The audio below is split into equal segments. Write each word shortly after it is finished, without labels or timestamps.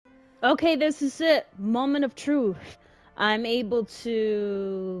Okay, this is it. Moment of truth. I'm able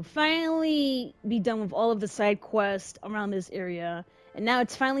to finally be done with all of the side quests around this area. And now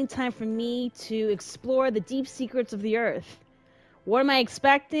it's finally time for me to explore the deep secrets of the Earth. What am I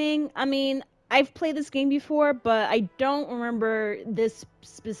expecting? I mean, I've played this game before, but I don't remember this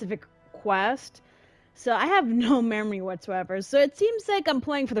specific quest. So I have no memory whatsoever. So it seems like I'm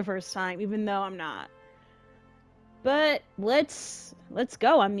playing for the first time, even though I'm not. But let's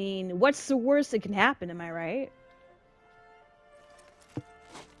go. I mean, what's the worst that can happen, am I right?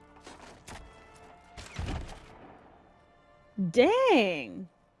 Dang.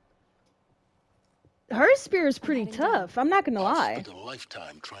 Her spear is pretty tough, I'm not gonna lie. I've spent a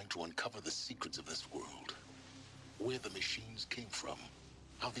lifetime trying to uncover the secrets of this world. Where the machines came from.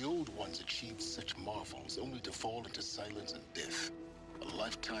 How the old ones achieved such marvels only to fall into silence and death. A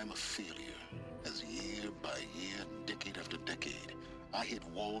lifetime of failure. As year by year, decade after decade, I hit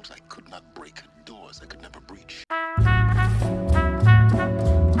walls I could not break, doors I could never breach.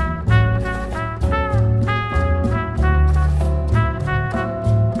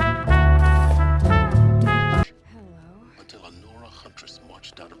 Until a Nora huntress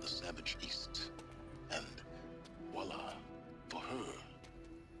marched out of the savage east. And voila, for her,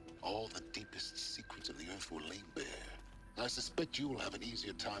 all the deepest secrets of the Earth were laid bare. I suspect you will have an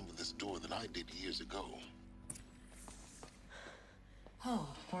easier time with this door than I did years ago. Hold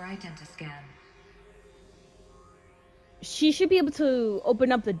for identiscan. She should be able to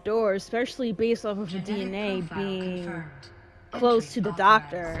open up the door, especially based off of her DNA being close to the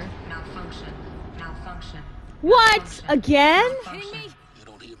doctor. Malfunction. Malfunction. What? Malfunction. Again? Malfunction. You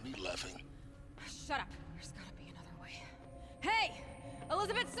don't hear me laughing. Shut up. There's gotta be another way. Hey!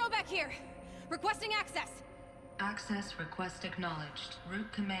 Elizabeth Sobek here! Requesting access! Access request acknowledged.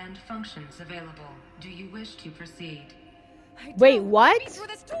 Root command functions available. Do you wish to proceed? Wait, what? Get me through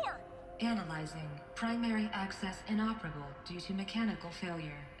this door! Analyzing. Primary access inoperable due to mechanical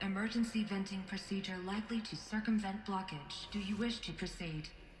failure. Emergency venting procedure likely to circumvent blockage. Do you wish to proceed?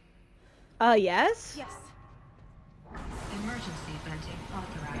 Yes? Yes. Emergency venting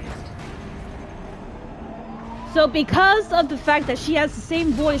authorized. So because of the fact that she has the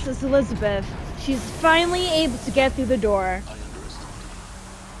same voice as Elizabeth, she's finally able to get through the door. I underestimated.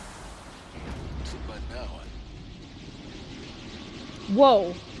 So by now,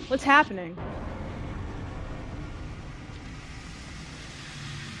 Whoa, what's happening?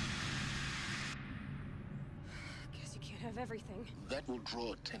 Guess you can't have everything. that will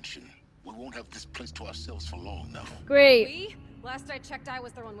draw attention. We won't have this place to ourselves for long now. Great. We? Last I checked, I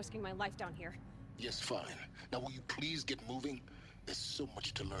was the one risking my life down here. Yes, fine. Now will you please get moving? There's so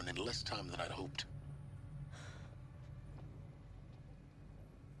much to learn in less time than I'd hoped.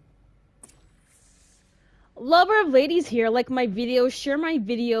 Lover of ladies here, like my video, share my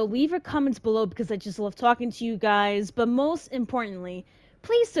video, leave your comments below because I just love talking to you guys. But most importantly,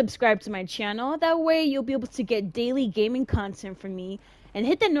 please subscribe to my channel. That way you'll be able to get daily gaming content from me. And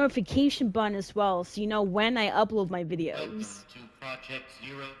hit that notification button as well so you know when I upload my videos. Welcome to Project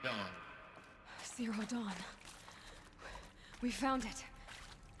Zero Dawn. Zero Dawn. We found it.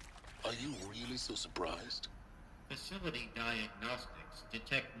 Are you really so surprised? Facility diagnostics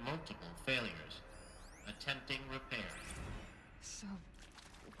detect multiple failures. Attempting repair. So,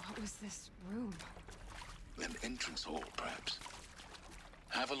 what was this room? An entrance hall, perhaps.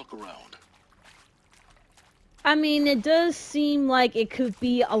 Have a look around. I mean, it does seem like it could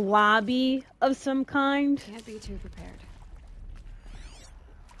be a lobby of some kind. Can't be too prepared.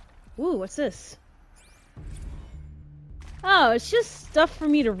 Ooh, what's this? Oh, it's just stuff for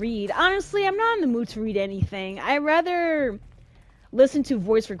me to read. Honestly, I'm not in the mood to read anything. I'd rather listen to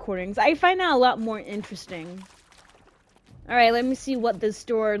voice recordings. I find that a lot more interesting. Alright, let me see what this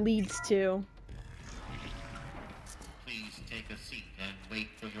door leads to. Please take a seat and wait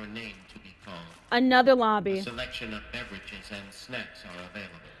for your name to be called. Another A lobby. selection of beverages and snacks are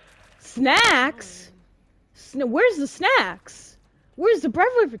available. Snacks? Where's the snacks? Where's the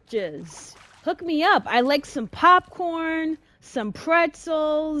beverages? Hook me up. I like some popcorn, some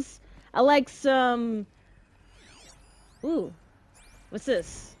pretzels. I like some... Ooh. What's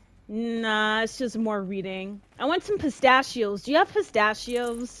this? Nah, it's just more reading. I want some pistachios. Do you have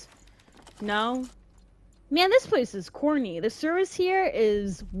pistachios? No? Man, this place is corny. The service here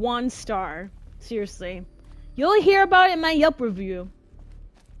is 1 star. Seriously. You'll hear about it in my Yelp review.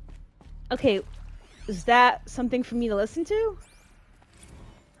 Okay, is that something for me to listen to?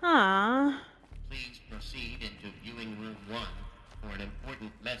 Huh. Please proceed into viewing room 1 for an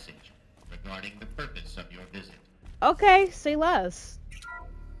important message regarding the purpose of your visit. Okay, say less.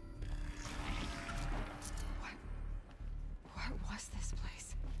 What was this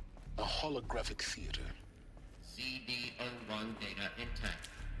place? A holographic theater. CD01 data intact.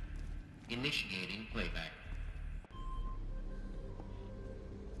 Initiating playback.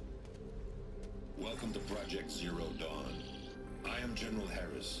 Welcome to Project Zero Dawn. I am General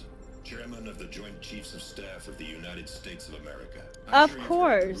Harris, Chairman of the Joint Chiefs of Staff of the United States of America. Of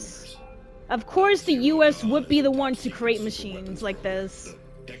course. Of course the US would be the one to create machines like this.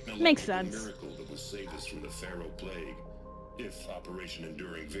 Makes sense. Miracle that will save us from the Pharaoh Plague, if Operation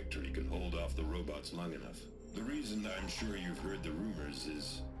Enduring Victory can hold off the robots long enough. The reason I'm sure you've heard the rumors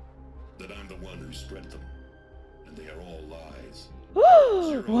is that I'm the one who spread them, and they are all lies.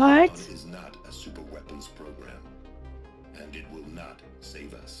 Zero What? Dawn is not a super weapons program, and it will not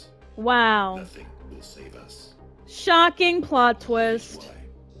save us. Wow. Nothing will save us. Shocking plot Here's twist.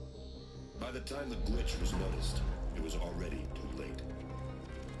 why. By the time the glitch was noticed, it was already too late.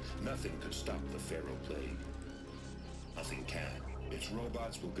 Nothing could stop the Pharaoh Plague. Nothing can. Its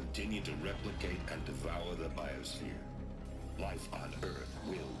robots will continue to replicate and devour the biosphere. Life on Earth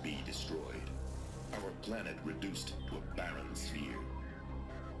will be destroyed. Our planet reduced to a barren sphere.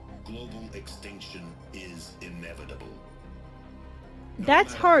 Global extinction is inevitable. No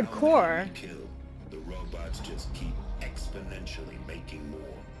That's matter how many hardcore. we kill, the robots just keep exponentially making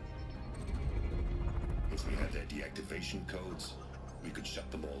more. If we had their deactivation codes, we could shut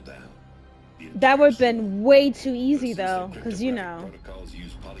them all down. The That would have entire been way too But easy since though, their because you cryptographic know. protocols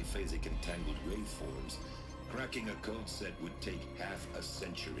use polyphasic entangled waveforms, cracking a code set would take half a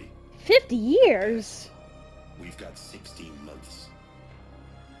century. 50 years? We've got 16 months.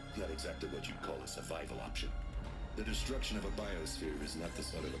 Not exactly what you'd call a survival option. The destruction of a biosphere is not the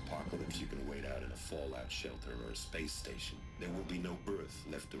sort of apocalypse you can wait out in a fallout shelter or a space station. There will be no Earth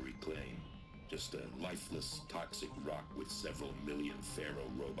left to reclaim. Just a lifeless, toxic rock with several million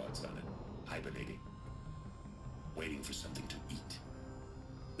Pharaoh robots on it, hibernating, waiting for something to eat.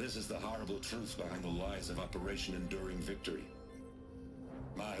 This is the horrible truth behind the lies of Operation Enduring Victory.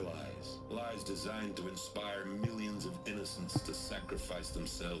 My lies. Lies designed to inspire millions of innocents to sacrifice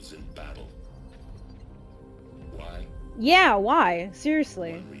themselves in battle. Why? Yeah, why?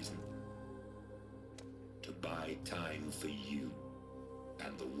 Seriously. One reason. To buy time for you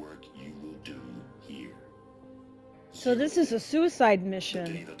and the work you will do here. So this is a suicide The day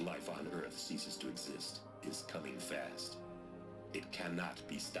mission. that life on Earth ceases to exist is coming fast. It cannot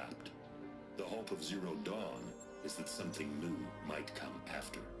be stopped. The hope of Zero Dawn is that something new might come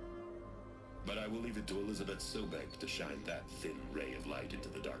after. But I will leave it to Elizabeth Sobek to shine that thin ray of light into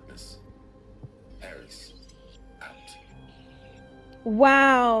the darkness. Harris, out.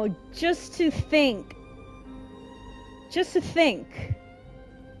 Wow, just to think. Just to think.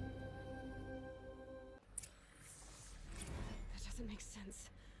 That doesn't make sense.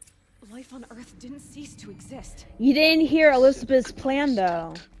 Life on Earth didn't cease to exist. You didn't hear Elizabeth's plan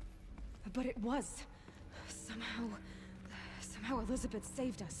though. But it was. Somehow Elizabeth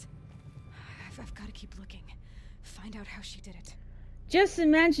saved us. I've got to keep looking. Find out how she did it. Just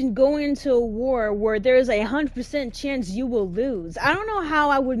imagine going into a war where there's a 100% chance you will lose. I don't know how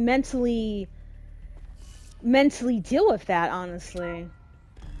I would mentally deal with that, honestly.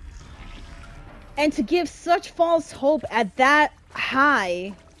 And to give such false hope at that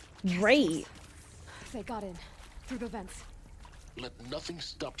high rate. They got in. Through the vents. Let nothing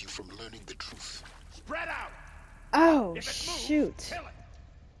stop you from learning the truth. Spread out! Oh, If it moves, shoot. kill it!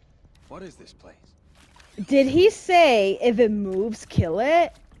 What is this place? Did he say if it moves, kill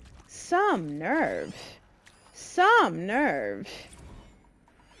it? Some nerve. Some nerve.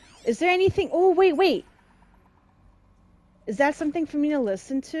 Is there anything? Oh, wait. Is that something for me to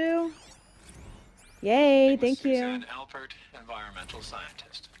listen to? Yay, thank you. Suzanne Alpert, environmental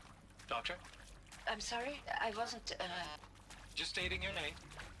scientist. Doctor? I'm sorry, I wasn't, Just stating your name.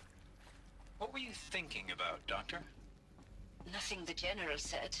 What were you thinking about, Doctor? nothing the General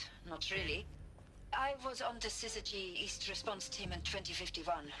said. Not really. I was on the Syzygy East Response Team in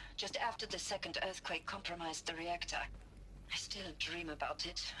 2051, just after the second earthquake compromised the reactor. I still dream about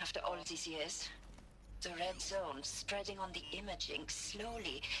it, after all these years. The red zone spreading on the imaging,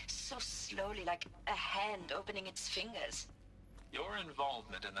 slowly, so slowly, like a hand opening its fingers. Your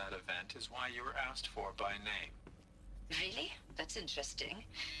involvement in that event is why you were asked for by name. Really? That's interesting.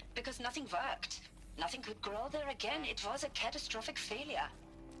 Because nothing worked. Nothing could grow there again. It was a catastrophic failure.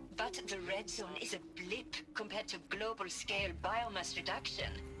 But the red zone is a blip compared to global-scale biomass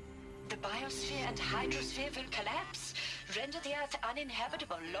reduction. The biosphere and hydrosphere will collapse, render the Earth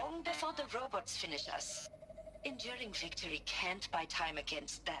uninhabitable long before the robots finish us. Enduring Victory can't buy time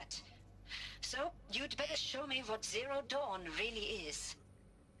against that. So, you'd better show me what Zero Dawn really is.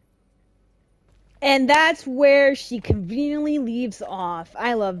 And that's where she conveniently leaves off.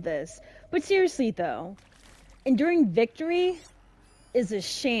 I love this. But seriously though, enduring victory is a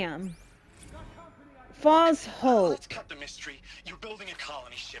sham. False hope. Let's cut the mystery. You're building a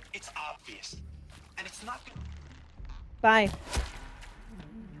colony ship. It's obvious. And it's not... Bye.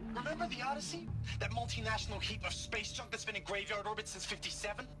 Remember the Odyssey? That multinational heap of space junk that's been in graveyard orbit since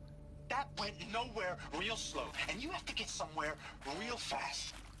 '57? That went nowhere real slow. And you have to get somewhere real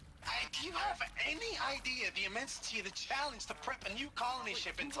fast. Do you have any idea the immensity of the challenge to prep a new colony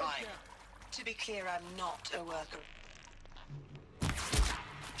ship in time? To be clear, I'm not a worker.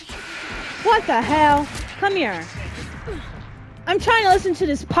 What the hell? Come here. I'm trying to listen to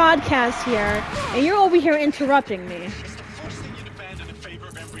this podcast here, and you're over here interrupting me. It's the first thing you'd abandon in favor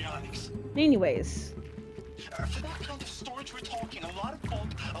of embryonics. Anyways. For that kind of storage, we're talking a lot of bulk,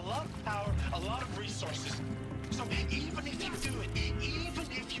 a lot of power, a lot of resources. So even if you do it, even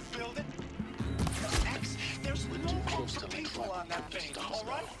if you build it, X, there's no groups of people on that thing, all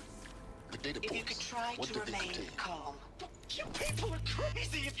right? The data If you points. could try What to did they remain contain? calm. You people are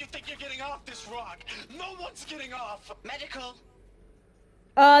crazy if you think you're getting off this rock. No one's getting off. Medical.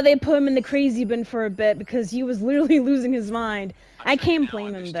 They put him in the crazy bin for a bit because he was literally losing his mind. I can't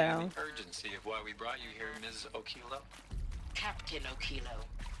blame him though. The urgency of why we brought you here, Ms. Okilo. Captain Okilo.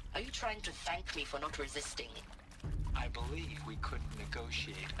 Are you trying to thank me for not resisting? I believe we couldn't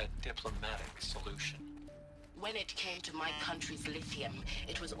negotiate a diplomatic solution. When it came to my country's lithium,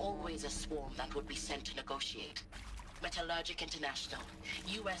 it was always a swarm that would be sent to negotiate. Metallurgic International,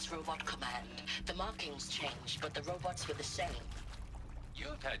 US Robot Command. The markings changed, but the robots were the same. You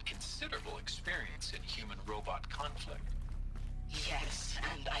have had considerable experience in human-robot conflict. Yes,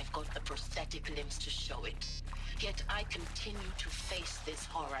 and I've got the prosthetic limbs to show it. Yet I continue to face this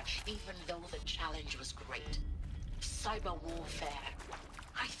horror, even though the challenge was great. Cyber warfare.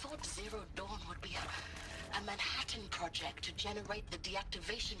 I thought Zero Dawn would be a Manhattan project to generate the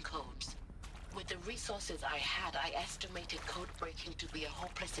deactivation codes. With the resources I had, I estimated code breaking to be a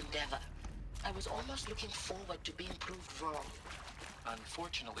hopeless endeavor. I was almost looking forward to being proved wrong.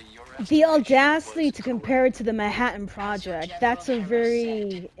 Unfortunately, your The audacity was to compare it to the Manhattan Project, that's a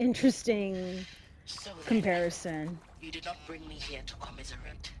very interesting So then, comparison. you did not bring me here to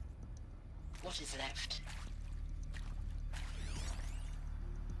commiserate. What is left?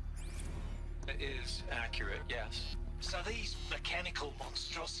 It is accurate, yes. So these mechanical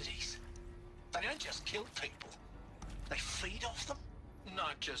monstrosities, they don't just kill people. They feed off them.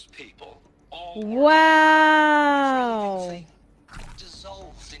 Not just people. All Wow. Everything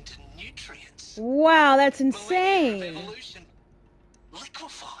dissolved into nutrients. Wow, that's Millennia of insane. evolution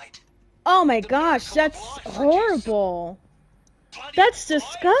liquefied. Oh my gosh, that's horrible. Bloody That's biofuel.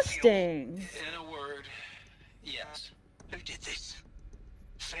 disgusting. In a word, yes. Who did this?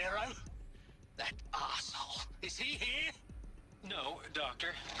 Pharaoh? That asshole. Is he here? No, Doctor.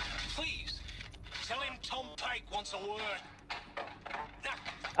 Please. Tell him Tom Pike wants a word.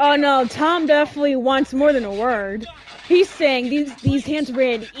 Oh no, Tom definitely wants more than a word. He's saying these hands are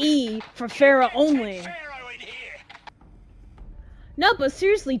rated E for Pharaoh only. Pharaoh in here. No, but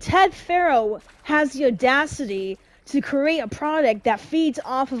seriously, Ted Pharaoh has the audacity to create a product that feeds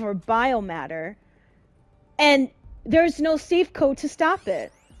off of our biomatter, and there's no safe code to stop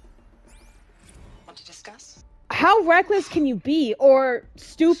it. Want to discuss? How reckless can you be, or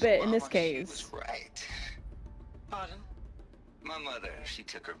stupid in this Mama, case? She was right. Pardon? My mother, she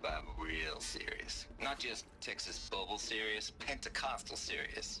took her Bible real serious. Not just Texas Bible serious, Pentecostal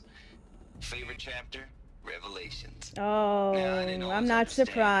serious. Favorite chapter? Revelations. Oh, Now, I didn't I'm always not understand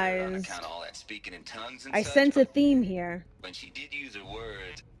her on surprised. account of all that speaking in tongues and I such, sense a but theme here. when she did use her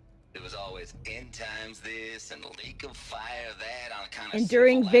words, there was always end times this and lake of fire that on account of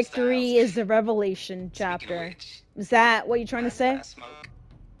Enduring sinful victory lifestyles. is the Revelation Speaking of chapter. which, Is that what you're trying to mind say? if I smoke?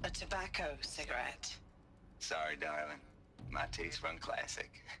 A tobacco cigarette. Sorry, darling. My taste run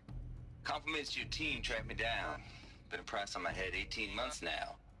classic. Compliments to your team tracked me down. Been a price on my head 18 months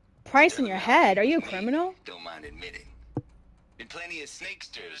now. Price in your head? Are you a criminal? Don't mind admitting. Been plenty of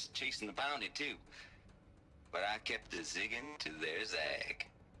snakesters chasing the bounty too. But I kept the zigging to their zag.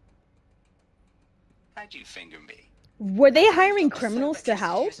 How'd you finger me? Were they hiring Thought the criminals Soviet to Institute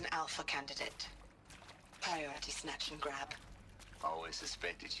help? was an alpha candidate. Priority snatch and grab. Always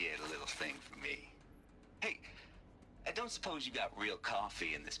suspected she had a little thing for me. Hey, I don't suppose you got real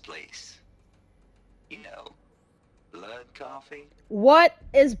coffee in this place. You know, blood coffee? What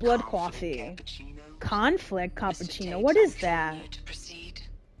is blood Conflict coffee? cappuccino? Conflict Mr. cappuccino. Tate, What is I'm that? telling you to proceed.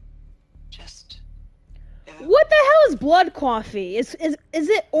 Just go. What the hell is blood coffee? Is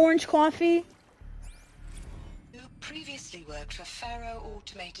it orange coffee? You previously worked for Faro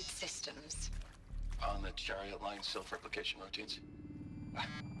Automated Systems. on the chariot line self-replication routines.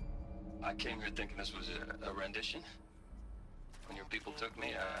 I came here thinking this was a rendition. When your people took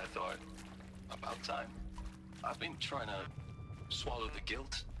me, I thought, about time. I've been trying to swallow the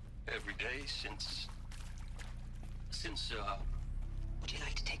guilt every day since, Would you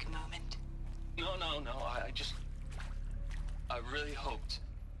like to take a moment? No, I really hoped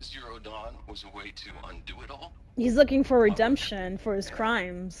Zero Dawn was a way to undo it all. He's looking for redemption for his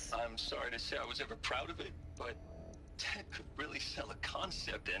crimes. I'm sorry to say I was ever proud of it, but Ted could really sell a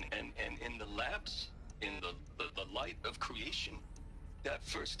concept, and in the labs, in the light of creation, that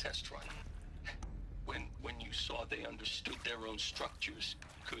first test run, when you saw they understood their own structures,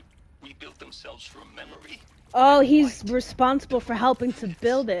 could rebuild themselves from memory. Oh, he's responsible for helping to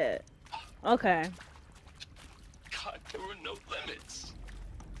build it. Okay. God, there were no limits.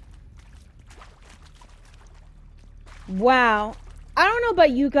 Wow. I don't know about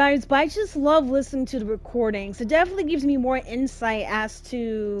you guys, but I just love listening to the recordings. It definitely gives me more insight as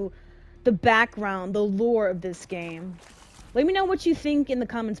to the background, the lore of this game. Let me know what you think in the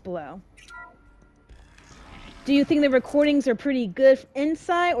comments below. Do you think the recordings are pretty good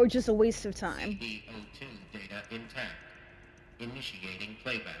insight or just a waste of time? CO2 data intact. Initiating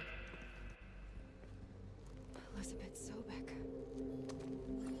playback. Elizabeth Sobek.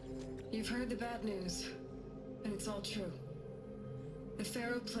 You've heard the bad news, and it's all true. The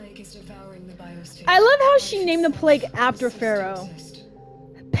Pharaoh plague is devouring the biosphere. I love how she named the plague after Pharaoh.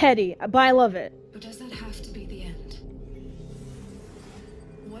 Petty, but I love it. But does that have to be the end?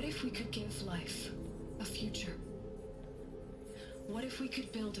 What if we could give life a future? What if we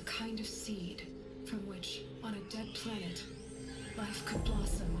could build a kind of seed from which, on a dead planet, life could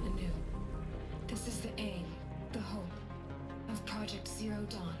blossom anew? This is the aim, the hope, of Project Zero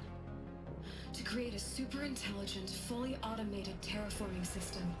Dawn. To create a super intelligent, fully automated terraforming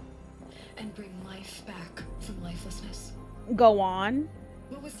system and bring life back from lifelessness. Go on.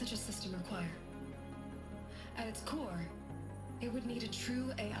 What would such a system require? At its core, it would need a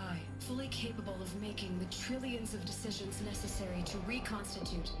true AI, fully capable of making the trillions of decisions necessary to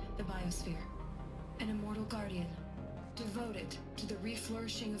reconstitute the biosphere. An immortal guardian, devoted to the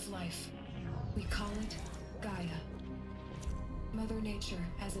reflourishing of life. We call it Gaia. Mother Nature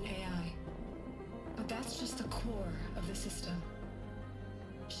as an AI. But that's just the core of the system.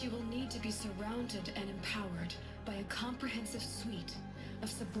 She will need to be surrounded and empowered by a comprehensive suite of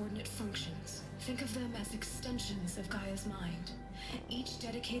subordinate functions. Think of them as extensions of Gaia's mind, each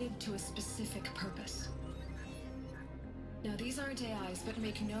dedicated to a specific purpose. Now these aren't AIs, but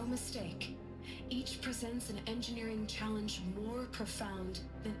make no mistake, each presents an engineering challenge more profound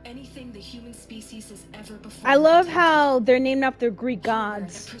than anything the human species has ever before. I love how they're named after Greek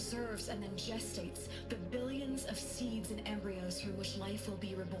gods. That preserves and then gestates the billions of seeds and embryos through which life will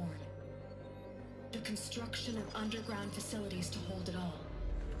be reborn. The construction of underground facilities to hold it all.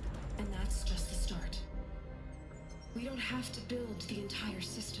 And that's just the start. We don't have to build the entire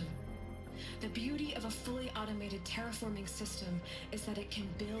system. The beauty of a fully automated terraforming system is that it can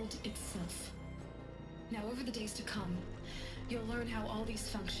build itself. Now, over the days to come, you'll learn how all these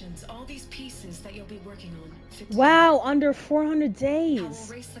functions, all these pieces that you'll be working on fit together. Wow, under 400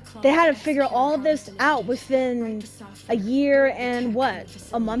 days. They had to figure all of this out within a year and what,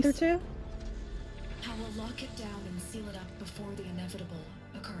 a month or two? How we'll lock it down and seal it up before the inevitable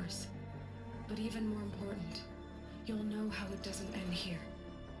occurs. But even more important, you'll know how it doesn't end here.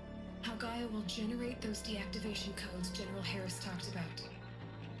 How Gaia will generate those deactivation codes General Harris talked about.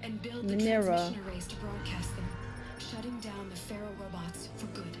 And build the transmission arrays to broadcast them, shutting down the Pharaoh robots for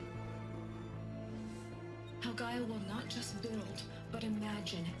good. How Gaia will not just build, but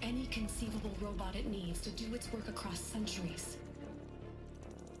imagine any conceivable robot it needs to do its work across centuries.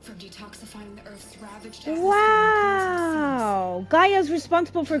 From detoxifying the Earth's ravaged atmosphere. Wow! Gaia's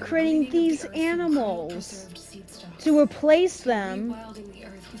responsible for creating these animals to replace them. Rewilding the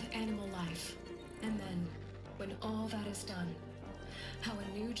Earth with animal life. And then, when all that is done, how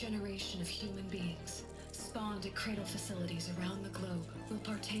a new generation of human beings, spawned at cradle facilities around the globe, will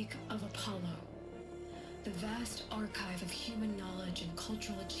partake of Apollo. The vast archive of human knowledge and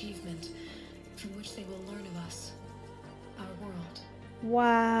cultural achievement from which they will learn of us, our world.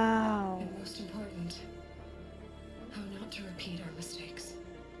 Wow. And most important, how not to repeat our mistakes.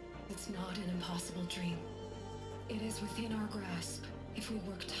 It's not an impossible dream. It is within our grasp if we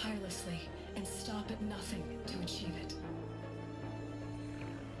work tirelessly and stop at nothing to achieve it.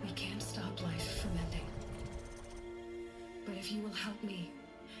 We can't stop life from ending. But if you will help me,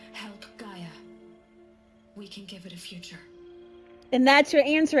 help Gaia, we can give it a future. And that's your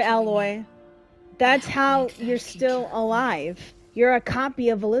answer, Alloy. That's how you're still alive. You're a copy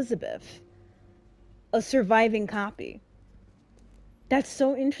of Elizabeth. a surviving copy. That's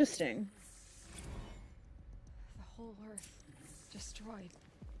so interesting. The whole Earth destroyed,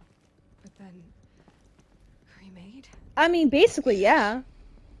 but then remade? I mean, basically, yeah.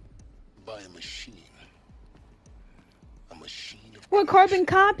 By a machine. A machine of We're carbon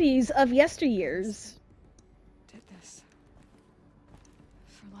copies of yesteryears. Did this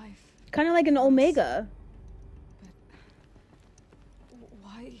for life. Kind of like an Omega. But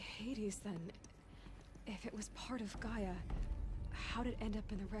why Hades then? If it was part of Gaia, how did it end up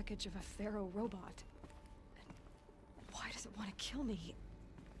in the wreckage of a Pharaoh robot? And why does it want to kill me?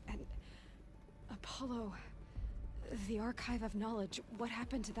 And Apollo, the Archive of Knowledge, what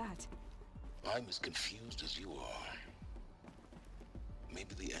happened to that? I'm as confused as you are.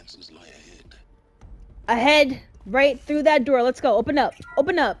 Maybe the answers lie ahead. Ahead, right through that door. Let's go. Open up.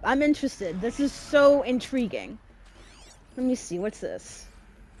 Open up. I'm interested. This is so intriguing. Let me see. What's this?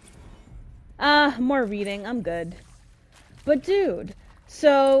 More reading. I'm good. But dude,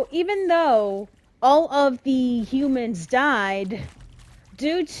 so even though all of the humans died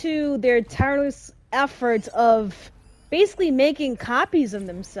due to their tireless efforts of basically making copies of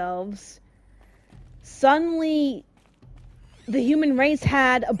themselves, suddenly the human race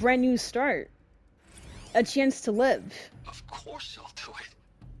had a brand new start. A chance to live. Of course I'll do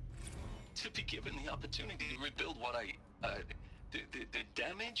it. To be given the opportunity to rebuild what the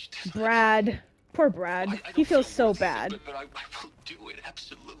damaged. Brad. Poor Brad. He feels so bad. But I will do it,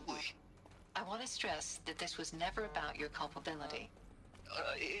 absolutely. I want to stress that this was never about your culpability.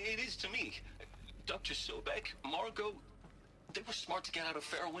 It is to me. Dr. Sobek, Margot, they were smart to get out of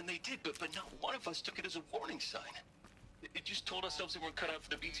Pharaoh when they did, but not one of us took it as a warning sign. It just told ourselves that we're cut out for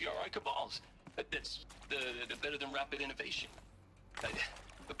the BTRI cabals. That's the better than rapid innovation.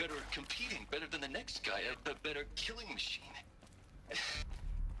 A better competing, better than the next guy, a better killing machine.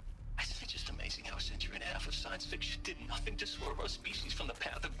 It's just amazing how a century and a half of science fiction did nothing to swerve our species from the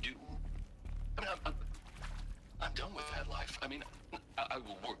path of doom. I mean, I'm done with that life. I mean, I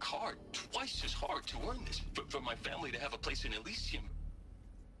will work hard, twice as hard to earn this, for my family to have a place in Elysium.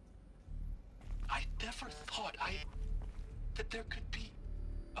 I never thought that there could be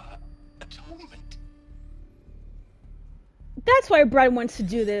atonement. That's why Brad wants to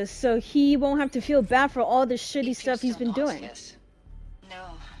do this, so he won't have to feel bad for all the shitty stuff he's been doing.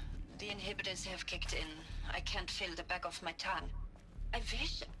 No, the inhibitors have kicked in. I can't feel the back of my tongue. I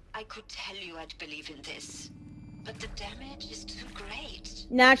wish I could tell you I'd believe in this, but the damage is too great.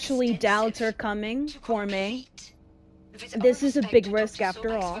 Naturally, doubts are forming. This is a big risk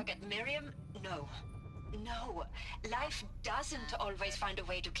after all. Miriam, no. No, life doesn't always find a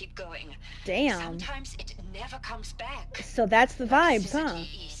way to keep going. Damn. Sometimes it never comes back. So that's the vibes, huh?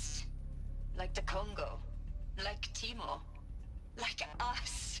 East. Like the Congo. Like Timo. Like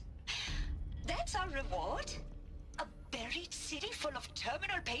us. That's our reward? A buried city full of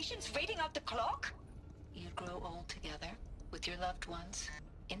terminal patients waiting out the clock? You grow old together with your loved ones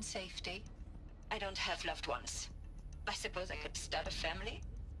in safety. I don't have loved ones. I suppose I could start a family?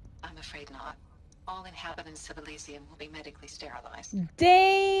 I'm afraid not. All inhabitants of Elysium will be medically sterilized. Damn!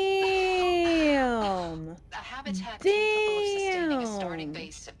 A habitat capable of sustaining a starting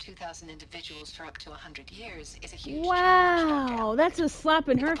base of 2,000 individuals for up to 100 years is a huge challenge. Wow, that's a slap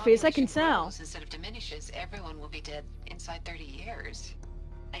in her face, I can tell. Instead of diminishes, everyone will be dead inside 30 years.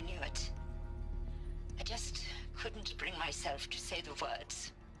 I knew it. I just couldn't bring myself to say the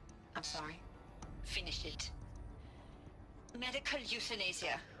words. I'm sorry. Finish it. Medical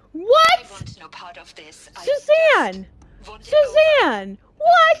euthanasia. What? I want no part of this. Suzanne! Suzanne!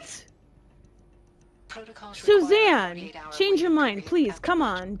 What? Suzanne, change your mind, please. Come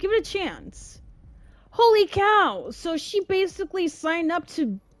on, give it a chance. Holy cow! So she basically signed up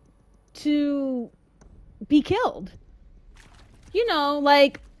to be killed. You know,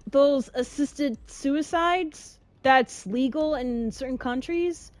 like those assisted suicides that's legal in certain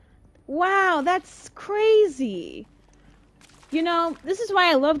countries. Wow, that's crazy. You know, this is why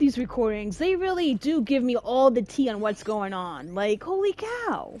I love these recordings. They really do give me all the tea on what's going on. Like, holy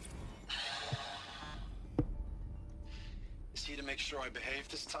cow. Is he to make sure I behave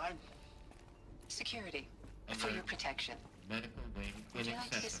this time? Security. For your protection. Medical wing Would you like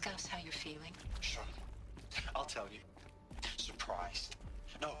to inaccessible. discuss how you're feeling? Sure. I'll tell you. Surprised.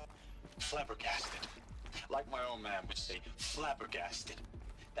 No, flabbergasted. Like my own man would say, flabbergasted.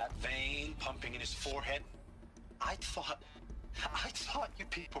 That vein pumping in his forehead. I thought you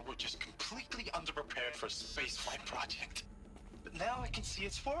people were just completely underprepared for a spaceflight project. But now I can see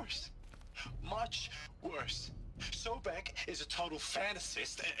it's worse. Much worse. Sobek is a total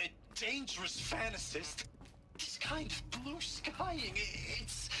fantasist, a dangerous fantasist. This kind of blue skying,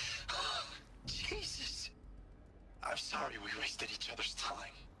 it's... Jesus. I'm sorry we wasted each other's time.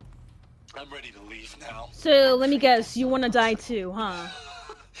 I'm ready to leave now. So, let me guess, you want to die too, huh?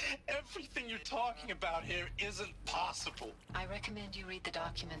 Everything you're talking about here isn't possible. I recommend you read the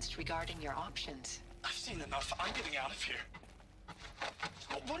documents regarding your options. I've seen enough. I'm getting out of here.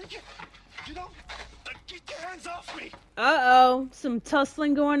 What are you... You don't... Get your hands off me! Uh-oh, some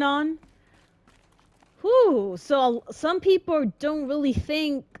tussling going on. Whew, so some people don't really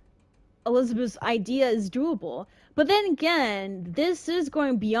think Elizabeth's idea is doable. But then again, this is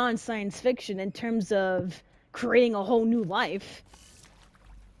going beyond science fiction in terms of creating a whole new life.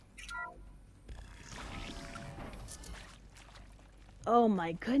 Oh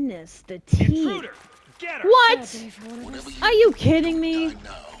my goodness, the teeth. Intruder! Get her! What? Are you kidding me?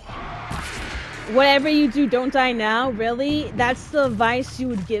 Whatever you do, don't die now? Really? That's the advice you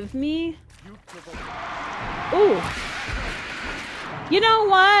would give me? Ooh. You know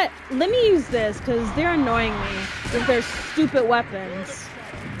what? Let me use this, because they're annoying me with their stupid weapons.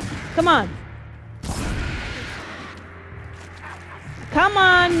 Come on. Come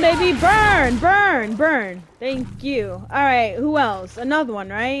on, baby. Burn, burn, burn. Thank you. Alright, who else? Another one,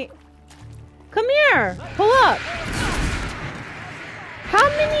 right? Come here. Pull up. How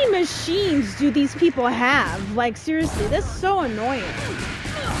many machines do these people have? Like, seriously, that's so annoying.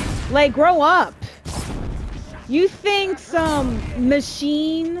 Like, grow up. You think some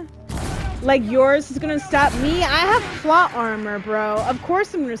machine like yours is gonna stop me? I have plot armor, bro. Of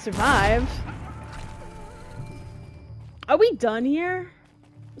course I'm gonna survive. Are we done here?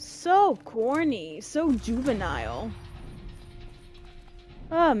 So corny, so juvenile.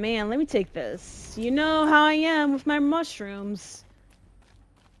 Oh man, let me take this. You know how I am with my mushrooms.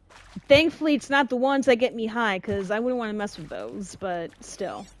 Thankfully, it's not the ones that get me high, because I wouldn't want to mess with those, but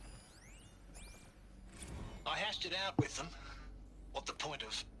still. I hashed it out with them, what the point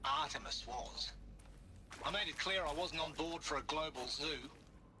of Artemis was. I made it clear I wasn't on board for a global zoo.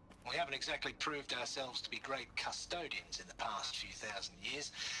 We haven't exactly proved ourselves to be great custodians in the past few thousand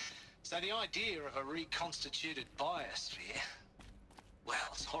years. So the idea of a reconstituted biosphere, well,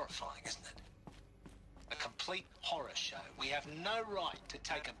 it's horrifying, isn't it? A complete horror show. We have no right to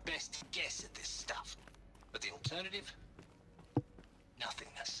take a best guess at this stuff. But the alternative?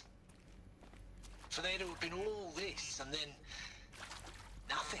 Nothingness. For there to have been all this, and then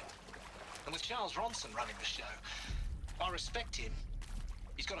nothing. And with Charles Ronson running the show, I respect him.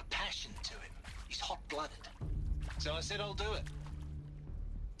 He's got a passion to him. He's hot-blooded. So I said I'll do it.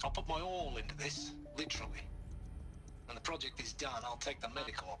 I'll put my all into this, literally. When the project is done, I'll take the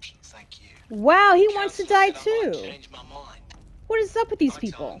medical option, thank you. Wow, he wants to die too. Change my mind. What is up with these I told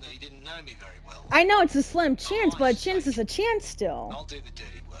people? him that he didn't know me very well. I know it's a slim chance, but a chance is a chance still. I'll do the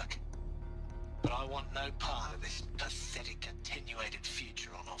dirty work. But I want no part of this pathetic, attenuated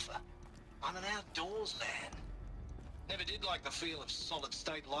future on offer. I'm an outdoors man. Never did like the feel of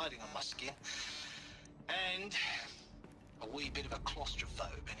solid-state lighting on my skin. And a wee bit of a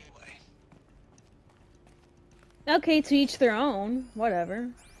claustrophobe, anyway. Okay, to each their own. Whatever.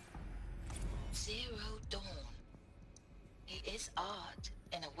 Zero Dawn. It is art,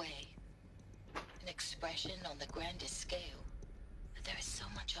 in a way. An expression on the grandest scale. But there is so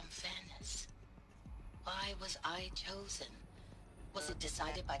much unfairness. Why was I chosen? Was it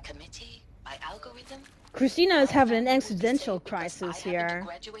decided by committee? By algorithm? Christina is having an existential crisis I happened here. to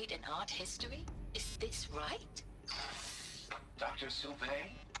graduate in art history? Is this right? Dr. Souvet?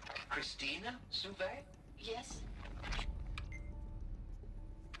 Christina Souvet? Yes.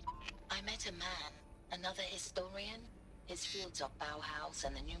 I met a man, another historian. His fields are Bauhaus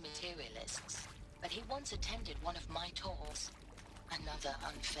and the New Materialists. But he once attended one of my talks. Another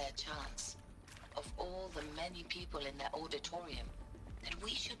unfair chance. Of all the many people in that auditorium, that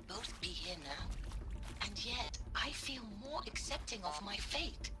we should both be here now. And yet, I feel more accepting of my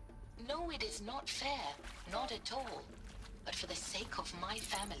fate. No, it is not fair. Not at all. But for the sake of my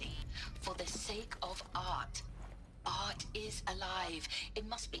family, for the sake of art. Art is alive. It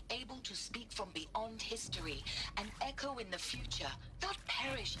must be able to speak from beyond history and echo in the future, not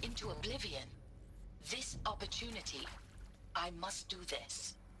perish into oblivion. This opportunity, I must do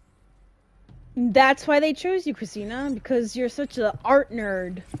this. That's why they chose you, Christina, because you're such an art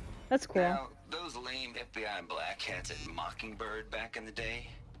nerd. That's cool. Now, those lame FBI black hats at Mockingbird back in the day,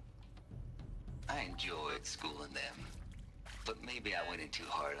 I enjoyed schooling them. But maybe I went in too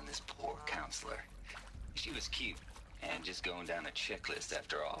hard on this poor counselor. She was cute, and just going down a checklist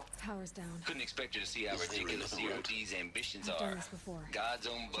after all. Power's down. Couldn't expect her to see how ridiculous COD's ambitions I've done are. this before. God's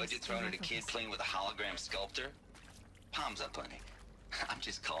own budget Just thrown at a enough of kid this. playing with a hologram sculptor. Palms up, honey. I'm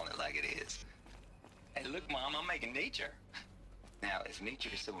just calling it like it is. Hey, look, Mom, I'm making nature. Now, if nature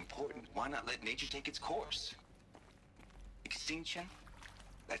is so important, why not let nature take its course? Extinction?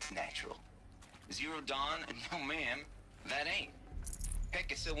 That's natural. Zero Dawn? No, ma'am. That ain't.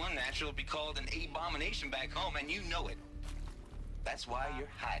 Heck, it's so unnatural it'd be called an abomination back home, and you know it. That's why you're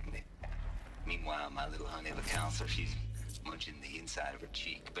hiding it. Meanwhile, my little honey of a counselor, she's munching the inside of her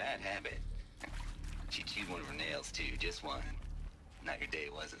cheek. Bad habit. She chewed one of her nails, too. Just one. Not your day,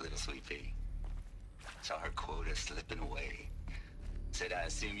 was it, little sweet pea? Saw her quota slipping away. Said, I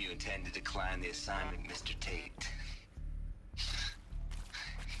assume you intend to decline the assignment, Mr. Tate.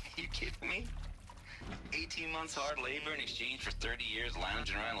 You kidding me? 18 months hard labor in exchange for 30 years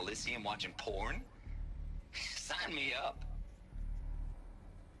lounging around Elysium watching porn? Sign me up.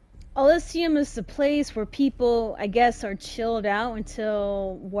 Elysium is the place where people, I guess, are chilled out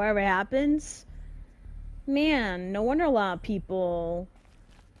until whatever happens. Man, no wonder a lot of people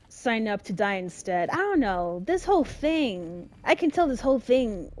sign up to die instead. I don't know. This whole thing, I can tell this whole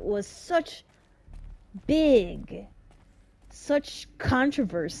thing was such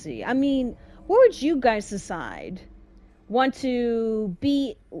controversy. I mean, what would you guys decide? Want to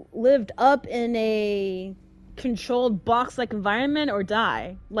be lived up in a controlled box-like environment or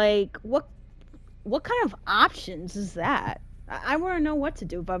die? Like, what kind of options is that? I want to know what to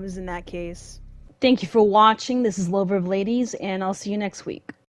do if I was in that case. Thank you for watching. This is Lover of Ladies, and I'll see you next week.